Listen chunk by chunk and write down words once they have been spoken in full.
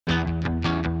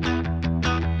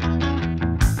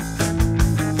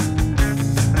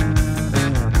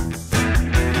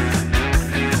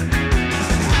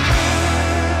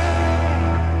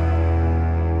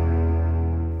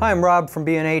Hi, I'm Rob from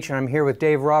B&H, and I'm here with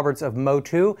Dave Roberts of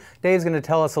MOTU. Dave's going to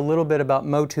tell us a little bit about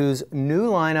MOTU's new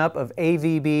lineup of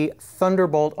AVB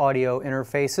Thunderbolt audio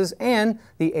interfaces and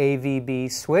the AVB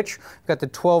Switch. We've got the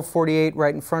 1248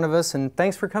 right in front of us, and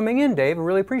thanks for coming in, Dave. I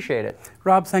really appreciate it.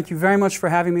 Rob, thank you very much for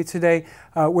having me today.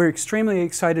 We're extremely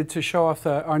excited to show off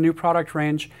our new product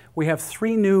range. We have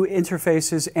 3 new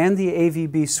interfaces and the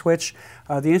AVB Switch.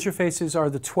 The interfaces are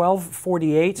the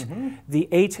 1248, the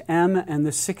 8M, and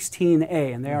the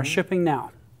 16A, and they are shipping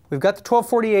now. We've got the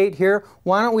 1248 here.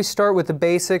 Why don't we start with the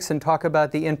basics and talk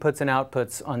about the inputs and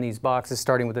outputs on these boxes,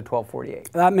 starting with the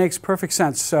 1248. That makes perfect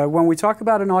sense. When we talk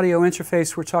about an audio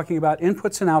interface, we're talking about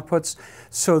inputs and outputs.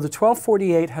 So the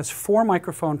 1248 has 4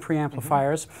 microphone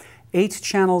preamplifiers, 8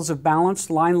 channels of balanced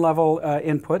line level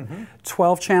input,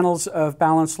 12 channels of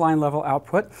balanced line level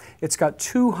output. It's got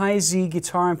 2 high Z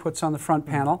guitar inputs on the front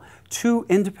panel, 2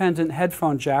 independent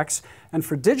headphone jacks, and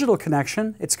for digital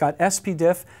connection, it's got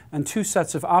SPDIF and 2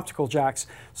 sets of optical jacks.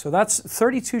 So that's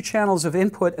 32 channels of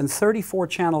input and 34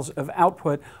 channels of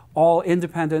output, all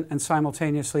independent and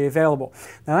simultaneously available.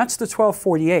 Now that's the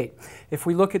 1248. If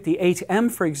we look at the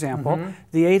 8M, for example,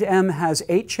 the 8M has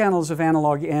 8 channels of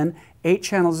analog in, 8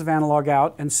 channels of analog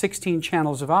out, and 16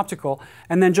 channels of optical.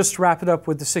 And then just to wrap it up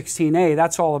with the 16A,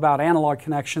 that's all about analog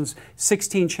connections,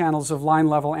 16 channels of line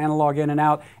level analog in and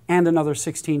out, and another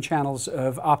 16 channels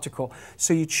of optical.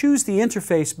 So you choose the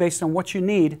interface based on what you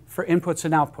need for inputs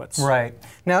and outputs. Right.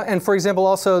 Now, and for example,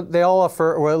 also they all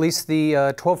offer, or at least the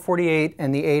 1248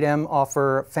 and the 8M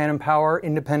offer phantom power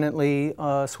independently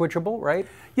switchable, right?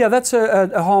 Yeah, that's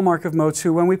a hallmark of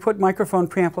MOTU. When we put microphone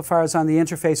preamplifiers on the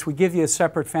interface, we give you a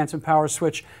separate phantom power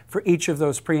switch for each of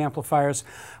those preamplifiers.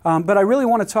 But I really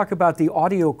want to talk about the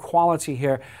audio quality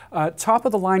here. Top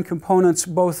of the line components,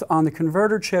 both on the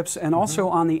converter chips and also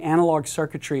on the analog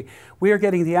circuitry. We are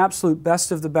getting the absolute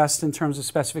best of the best in terms of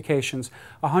specifications.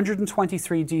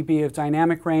 123 dB of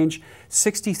dynamic range,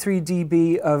 63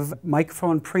 dB of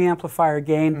microphone preamplifier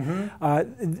gain.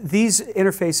 These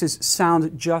interfaces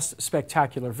sound just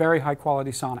spectacular. Very high quality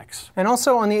sonics. And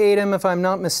also on the 8M, if I'm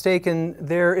not mistaken,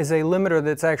 there is a limiter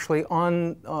that's actually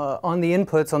on the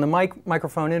inputs, on the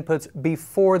microphone inputs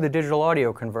before the digital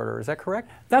audio converter. Is that correct?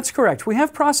 That's correct. We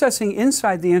have processing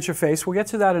inside the interface. We'll get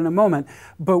to that in a moment.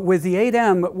 But with the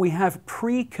 8M, we have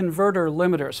pre-converter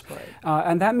limiters. Right.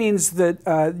 And that means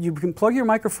that you can plug your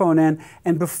microphone in,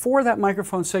 and before that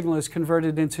microphone signal is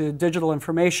converted into digital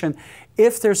information,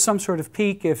 if there's some sort of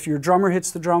peak, if your drummer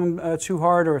hits the drum too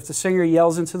hard, or if the singer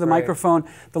yells into the microphone,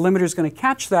 the limiter is going to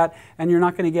catch that, and you're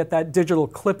not going to get that digital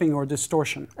clipping or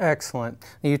distortion. Excellent.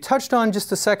 Now, you touched on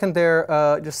just a second there,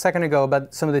 just a second ago,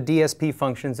 about some of the DSP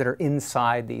functions that are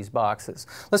inside these boxes.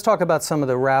 Let's talk about some of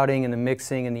the routing and the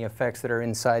mixing and the effects that are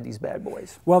inside these bad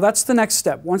boys. Well, that's the next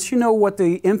step. Once you know what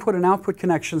the input and output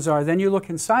connections are, then you look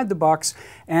inside the box,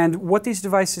 and what these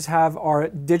devices have are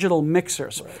digital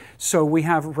mixers. Right. So we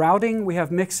have routing, we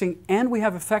have mixing, and we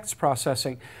have effects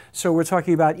processing. So we're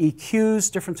talking about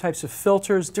EQs, different types of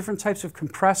filters, different types of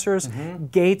compressors,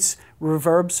 gates,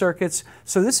 reverb circuits.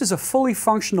 So this is a fully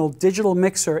functional digital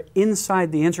mixer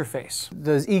inside the interface.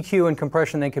 Those EQ and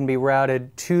compression, they can be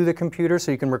routed to the computer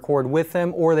so you can record with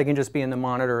them, or they can just be in the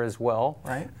monitor as well,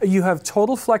 right? You have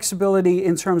total flexibility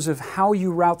in terms of how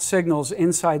you route signals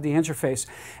inside the interface.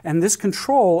 And this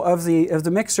control of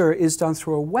the mixer is done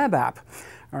through a web app.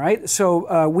 All right,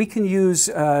 so we can use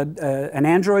an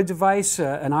Android device,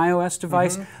 an iOS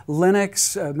device,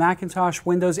 Linux, Macintosh,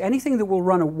 Windows, anything that will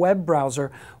run a web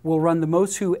browser will run the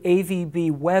MOTU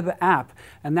AVB web app.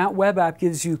 And that web app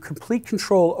gives you complete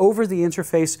control over the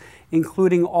interface,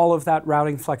 including all of that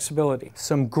routing flexibility.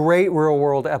 Some great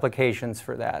real-world applications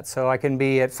for that. So I can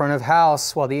be at front of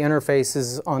house while the interface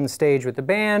is on stage with the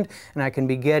band, and I can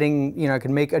be getting, I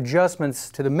can make adjustments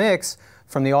to the mix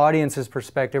from the audience's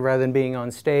perspective rather than being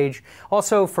on stage.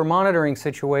 Also, for monitoring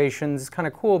situations, it's kind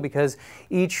of cool because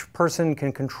each person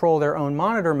can control their own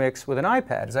monitor mix with an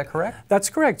iPad. Is that correct? That's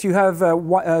correct. You have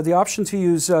the option to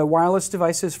use wireless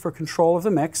devices for control of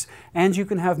the mix, and you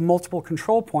can have multiple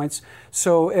control points.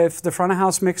 So if the front of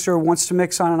house mixer wants to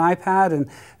mix on an iPad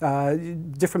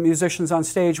and different musicians on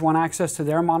stage want access to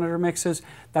their monitor mixes,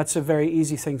 that's a very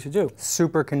easy thing to do.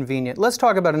 Super convenient. Let's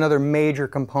talk about another major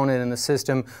component in the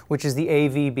system, which is the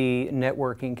AVB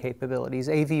networking capabilities,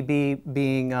 AVB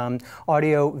being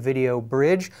audio video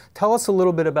bridge. Tell us a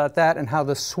little bit about that and how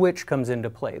the switch comes into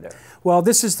play there. Well,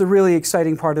 this is the really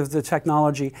exciting part of the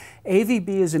technology. AVB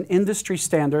is an industry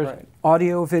standard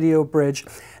audio video bridge.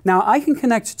 Now, I can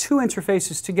connect two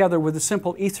interfaces together with a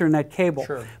simple Ethernet cable.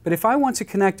 Sure. But if I want to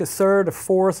connect a third, a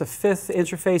fourth, a fifth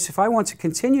interface, if I want to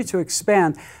continue to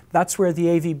expand, that's where the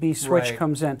AVB switch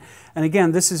comes in. And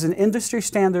again, this is an industry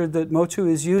standard that MOTU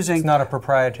is using. It's not a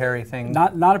proprietary thing.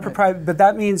 Not a proprietary, but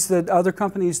that means that other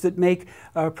companies that make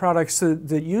products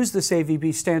that use this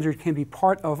AVB standard can be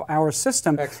part of our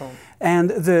system. Excellent. And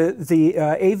the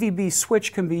AVB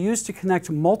switch can be used to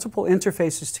connect multiple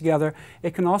interfaces together.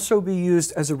 It can also be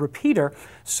used as a repeater,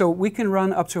 so we can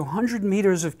run up to 100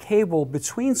 meters of cable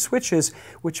between switches,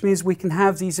 which means we can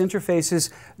have these interfaces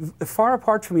far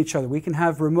apart from each other. We can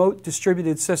have remote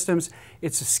distributed systems.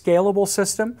 It's a scalable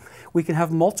system. We can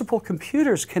have multiple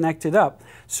computers connected up.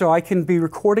 So I can be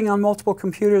recording on multiple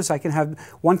computers. I can have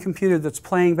one computer that's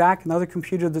playing back, another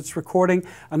computer that's recording,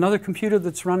 another computer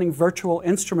that's running virtual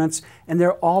instruments, and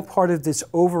they're all part of this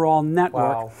overall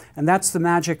network. Wow. And that's the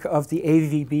magic of the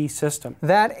AVB system.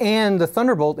 That and the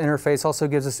Thunderbolt interface also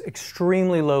gives us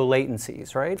extremely low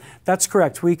latencies, right? That's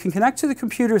correct. We can connect to the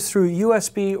computer through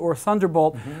USB or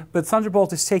Thunderbolt, but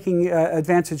Thunderbolt is taking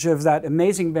advantage of that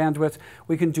amazing bandwidth.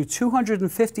 We can do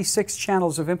 256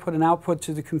 channels of input and output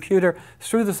to the computer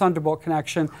through the Thunderbolt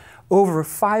connection, over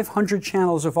 500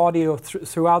 channels of audio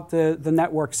throughout the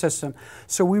network system.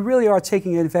 So we really are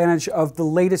taking advantage of the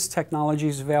latest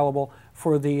technologies available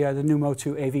for the new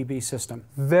MOTU AVB system.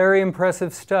 Very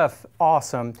impressive stuff.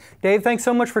 Awesome. Dave, thanks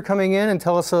so much for coming in and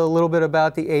tell us a little bit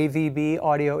about the AVB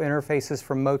audio interfaces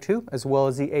from MOTU as well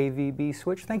as the AVB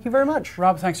switch. Thank you very much.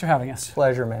 Rob, thanks for having us.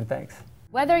 Pleasure, man. Thanks.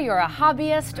 Whether you're a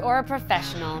hobbyist or a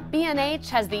professional, B&H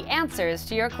has the answers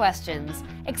to your questions.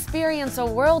 Experience a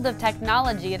world of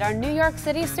technology at our New York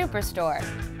City Superstore.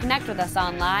 Connect with us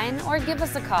online or give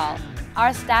us a call.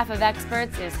 Our staff of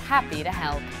experts is happy to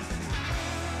help.